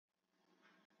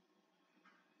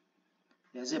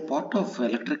As a part of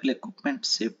electrical equipment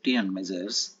safety and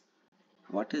measures,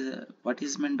 what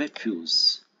is meant by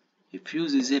fuse? A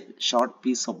fuse is a short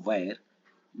piece of wire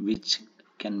which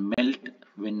can melt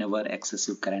whenever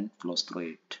excessive current flows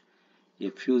through it. A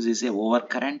fuse is a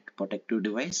overcurrent protective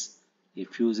device. A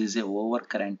fuse is a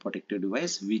overcurrent protective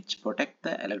device which protect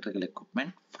the electrical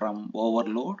equipment from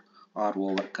overload or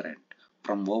overcurrent.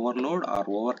 From overload or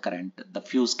overcurrent, the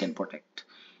fuse can protect.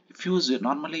 Fuse,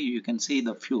 normally you can see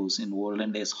the fuse in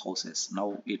olden days houses.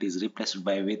 Now it is replaced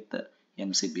by with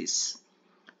MCBs.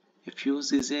 A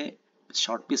fuse is a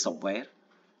short piece of wire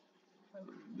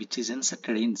which is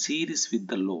inserted in series with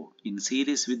the load. In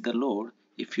series with the load,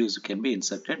 a fuse can be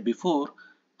inserted. Before,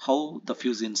 how the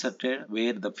fuse inserted,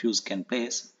 where the fuse can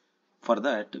place. For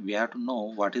that, we have to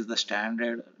know what is the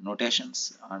standard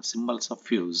notations and symbols of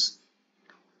fuse.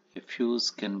 A fuse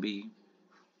can be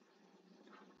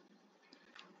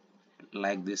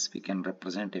like this. We can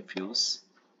represent a fuse.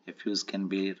 A fuse can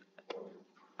be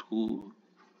two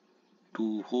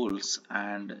two holes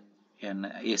and an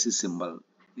AC symbol.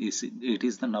 It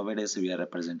is the nowadays we are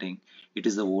representing. It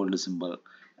is the old symbol.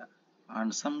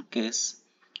 And some case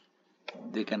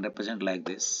they can represent like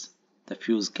this, the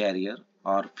fuse carrier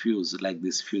or fuse like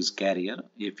this fuse carrier.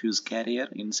 A fuse carrier,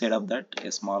 inside of that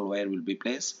a small wire will be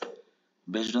placed.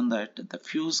 Based on that, the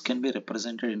fuse can be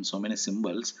represented in so many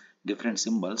symbols, different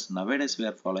symbols. Nowadays we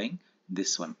are following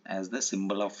this one as the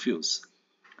symbol of fuse.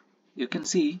 You can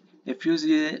see a fuse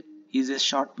is a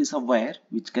short piece of wire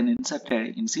which can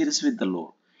inserted in series with the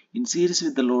load. In series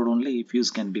with the load only a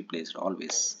fuse can be placed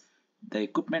always. The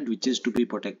equipment which is to be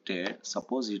protected,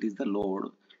 suppose it is the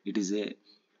load, it is a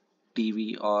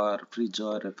TV or fridge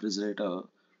or refrigerator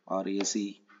or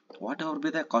AC, whatever be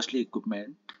the costly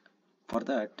equipment, for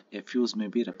that a fuse may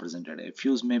be represented. A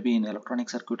fuse may be in electronic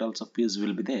circuit also, fuse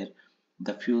will be there.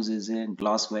 The fuse is a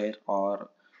glass wire or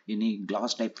any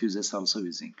glass type fuses also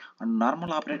using. On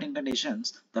normal operating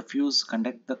conditions, the fuse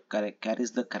conduct the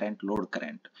carries the current, load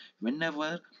current.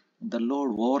 Whenever the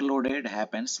load overloaded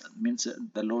happens, means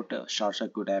the load short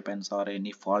circuit happens or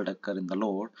any fault occur in the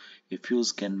load, a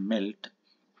fuse can melt,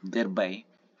 thereby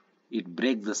it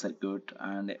breaks the circuit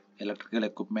and electrical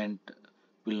equipment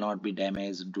will not be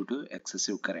damaged due to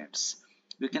excessive currents.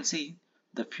 You can see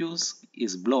the fuse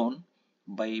is blown.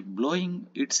 By blowing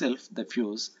itself the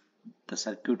fuse, the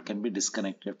circuit can be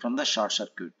disconnected from the short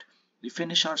circuit. If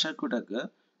any short circuit occur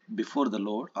before the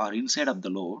load or inside of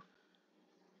the load,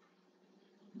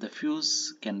 the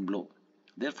fuse can blow.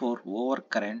 Therefore,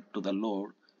 overcurrent to the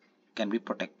load can be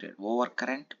protected.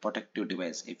 Overcurrent protective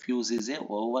device. A fuse is a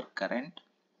overcurrent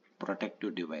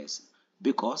protective device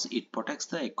because it protects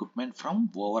the equipment from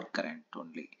overcurrent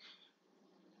only.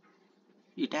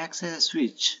 It acts as a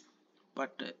switch,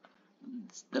 but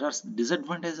there are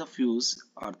disadvantages of fuse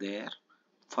are there.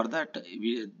 For that,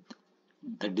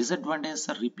 the disadvantages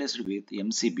are replaced with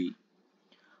MCB.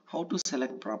 How to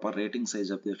select proper rating size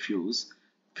of the fuse?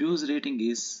 Fuse rating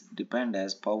is defined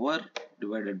as power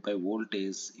divided by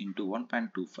voltage into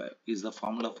 1.25 is the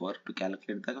formula for to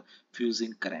calculate the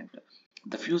fusing current.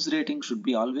 The fuse rating should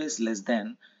be always less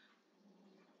than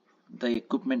the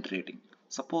equipment rating.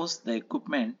 Suppose the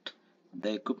equipment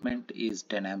is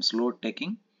 10 amps load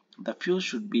taking, the fuse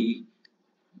should be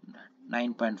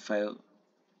 9.5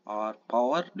 or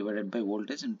power divided by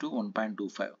voltage into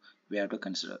 1.25. We have to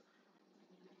consider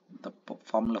the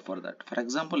formula for that. For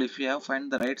example, if you have find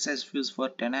the right size fuse for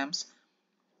 10 amps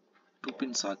 2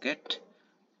 pin socket,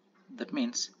 that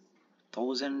means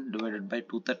 1000 divided by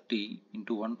 230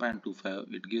 into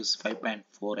 1.25, it gives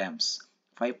 5.4 amps.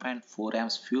 5.4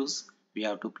 amps fuse we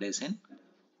have to place in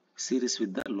series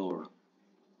with the load.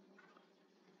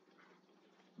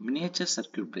 Miniature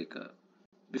circuit breaker.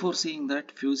 Before seeing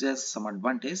that fuse has some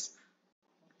advantage,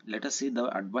 let us see the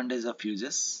advantage of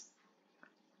fuses.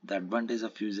 The advantage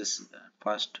of fuses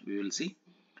first we will see.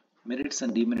 Merits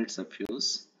and demerits of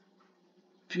fuse.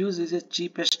 Fuse is a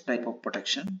cheapest type of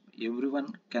protection.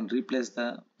 Everyone can replace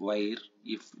the wire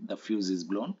if the fuse is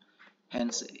blown.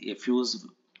 Hence, a fuse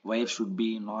wire should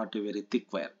be not a very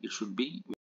thick wire. It should be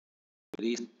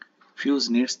very.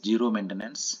 Fuse needs zero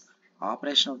maintenance.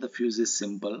 Operation of the fuse is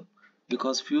simple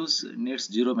because fuse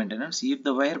needs zero maintenance. If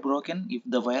the wire broken, if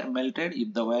the wire melted,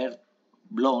 if the wire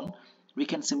blown, we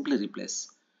can simply replace.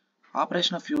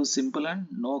 Operation of fuse simple and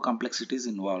no complexities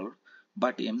involved.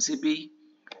 But MCB,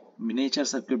 miniature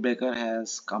circuit breaker,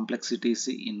 has complexities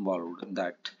involved.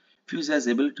 That fuse has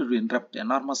ability to interrupt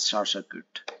enormous short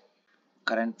circuit,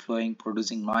 current flowing,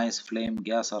 producing noise, flame,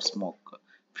 gas or smoke.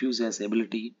 Fuse has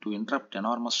ability to interrupt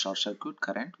enormous short circuit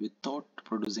current without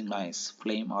producing noise,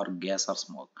 flame or gas or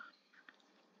smoke.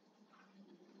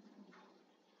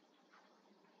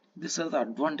 These are the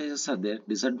advantages are there.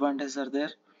 Disadvantages are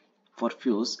there for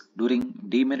fuse. During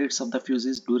demerits of the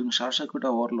fuses during short circuit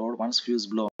overload, once fuse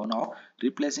blown off,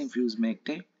 replacing fuse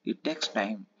it takes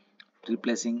time.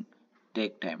 Replacing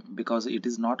take time because it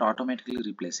is not automatically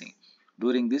replacing.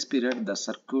 During this period, the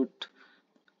circuit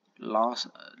loss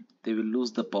they will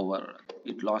lose the power.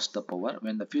 It lost the power.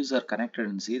 When the fuses are connected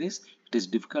in series, it is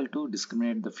difficult to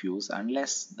discriminate the fuse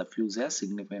unless the fuse has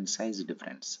significant size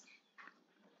difference.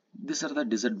 These are the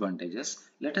disadvantages.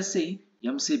 Let us see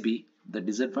MCB. The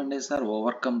disadvantages are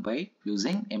overcome by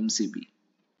using MCB.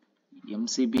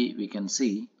 MCB, we can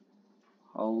see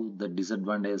how the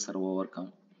disadvantages are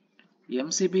overcome.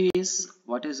 MCB is,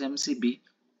 what is MCB?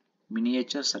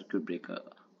 Miniature circuit breaker.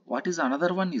 What is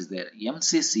another one is there?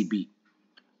 MCCB,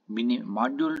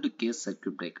 module to case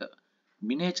circuit breaker.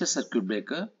 Miniature circuit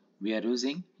breaker we are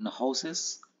using in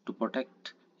houses to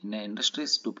protect, in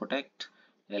industries to protect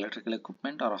electrical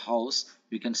equipment or house.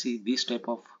 We can see these type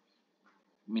of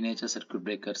miniature circuit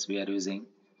breakers we are using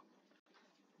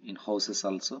in houses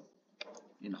also.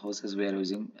 In houses we are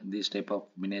using this type of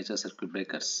miniature circuit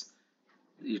breakers.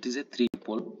 It is a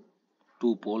 3-pole,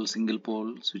 2-pole, single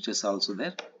pole switches also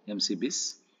there.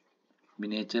 MCBs,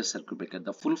 miniature circuit breaker.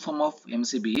 The full form of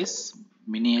MCB is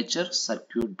miniature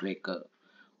circuit breaker.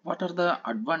 What are the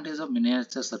advantages of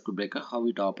miniature circuit breaker? How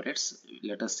it operates?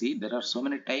 Let us see. There are so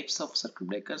many types of circuit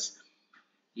breakers.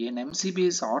 An MCB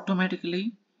is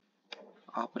automatically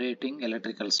operating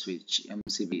electrical switch.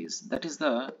 MCBs. That is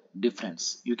the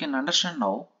difference. You can understand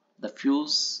now the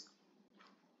fuse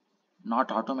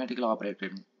not automatically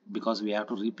operated because we have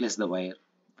to replace the wire.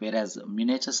 Whereas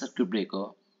miniature circuit breaker,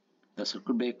 the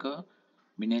circuit breaker,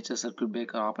 miniature circuit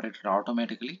breaker operated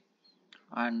automatically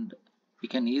and we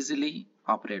can easily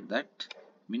operate that.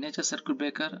 Miniature circuit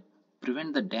breaker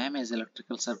prevent the damage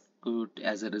electrical circuit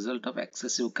as a result of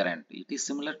excessive current. It is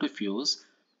similar to fuse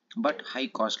but high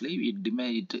costly.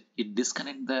 It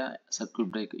disconnect the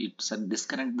circuit breaker. It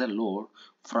disconnect the load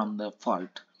from the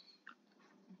fault,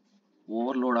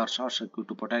 overload or short circuit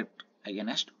to protect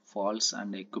against faults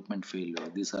and equipment failure.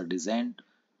 These are designed.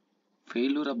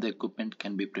 Failure of the equipment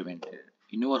can be prevented.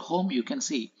 In your home, you can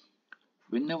see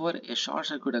whenever a short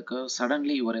circuit occurs,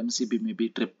 suddenly your MCB may be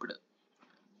tripped.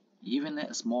 Even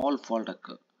a small fault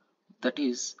occurs. That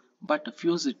is, but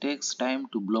fuse it takes time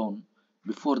to blown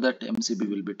before that MCB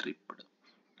will be tripped.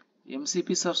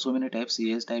 MCBs are so many types: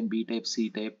 A type, B type, C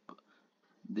type.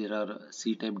 There are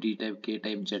C type, D type, K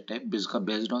type, Z type.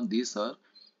 Based on these are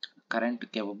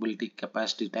current capability,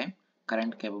 capacity time,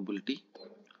 current capability,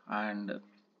 and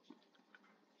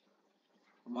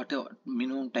what a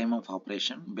minimum time of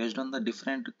operation. Based on the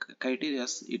different criteria,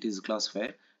 it is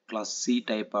classified. Class C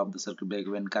type of the circuit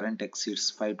breaker, when current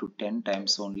exceeds 5 to 10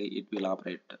 times only it will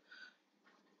operate.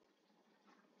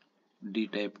 D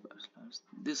type.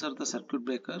 These are the circuit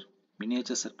breaker,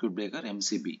 miniature circuit breaker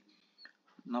MCB.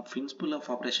 Now principle of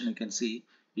operation, you can see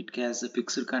it has a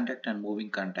fixed contact and moving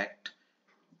contact.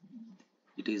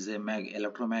 It is a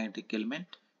electromagnetic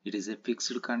element. It is a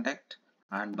fixed contact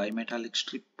and bimetallic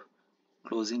strip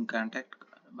closing contact.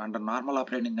 Under normal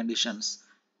operating conditions,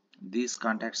 these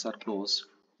contacts are closed.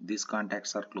 These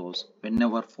contacts are closed.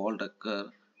 Whenever fault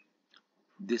occur,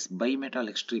 this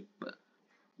bimetallic strip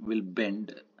will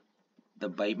bend. The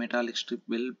bimetallic strip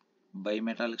will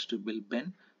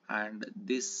bend, and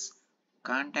this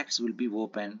contacts will be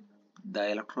open.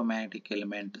 The electromagnetic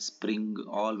element spring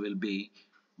all will be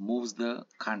moves the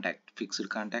contact, fixed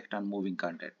contact and moving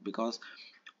contact, because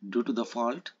due to the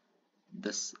fault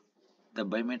this the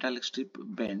bimetallic strip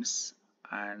bends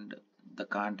and the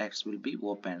contacts will be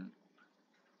open.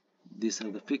 These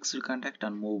are the fixed contact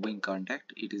and moving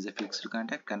contact. It is a fixed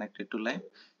contact connected to line.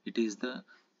 It is the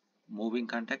moving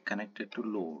contact connected to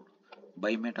load.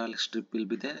 Bimetallic strip will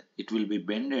be there. It will be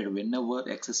bended whenever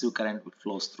excessive current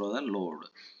flows through the load.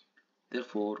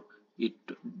 Therefore, it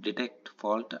detect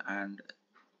fault and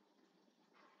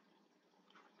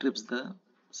trips the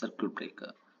circuit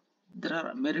breaker. There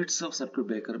are merits of circuit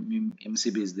breaker.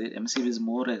 MCB is there. MCB is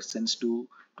more sensitive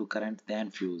to current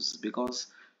than fuse because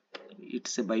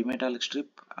it's a bimetallic strip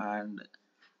and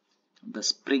the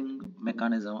spring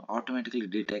mechanism automatically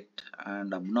detect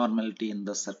an abnormality in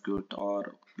the circuit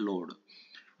or load.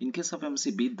 In case of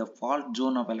MCB, the fault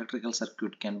zone of electrical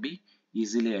circuit can be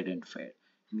easily identified.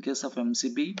 In case of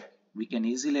MCB, we can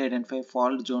easily identify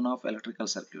fault zone of electrical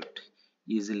circuit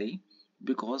easily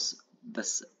because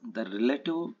the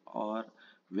relative or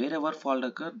wherever fault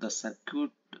occur, the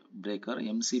circuit breaker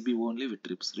MCB only with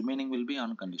trips. Remaining will be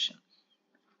on condition.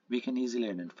 We can easily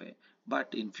identify.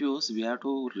 But in fuse, we have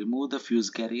to remove the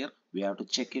fuse carrier. We have to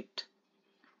check it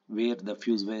where the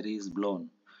fuse wire is blown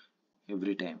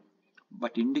every time.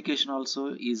 but indication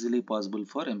also easily possible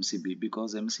for MCB,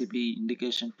 because MCB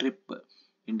indication trip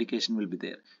indication will be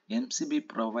there. MCB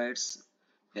provides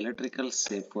electrical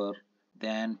safer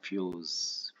than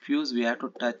fuse. Fuse we have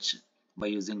to touch by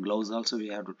using gloves, also we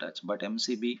have to touch, but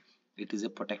MCB it is a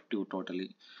protective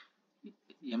totally.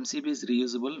 MCB is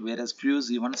reusable, whereas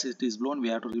fuse once it is blown we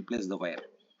have to replace the wire.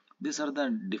 These are the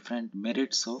different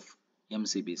merits of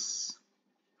MCBs.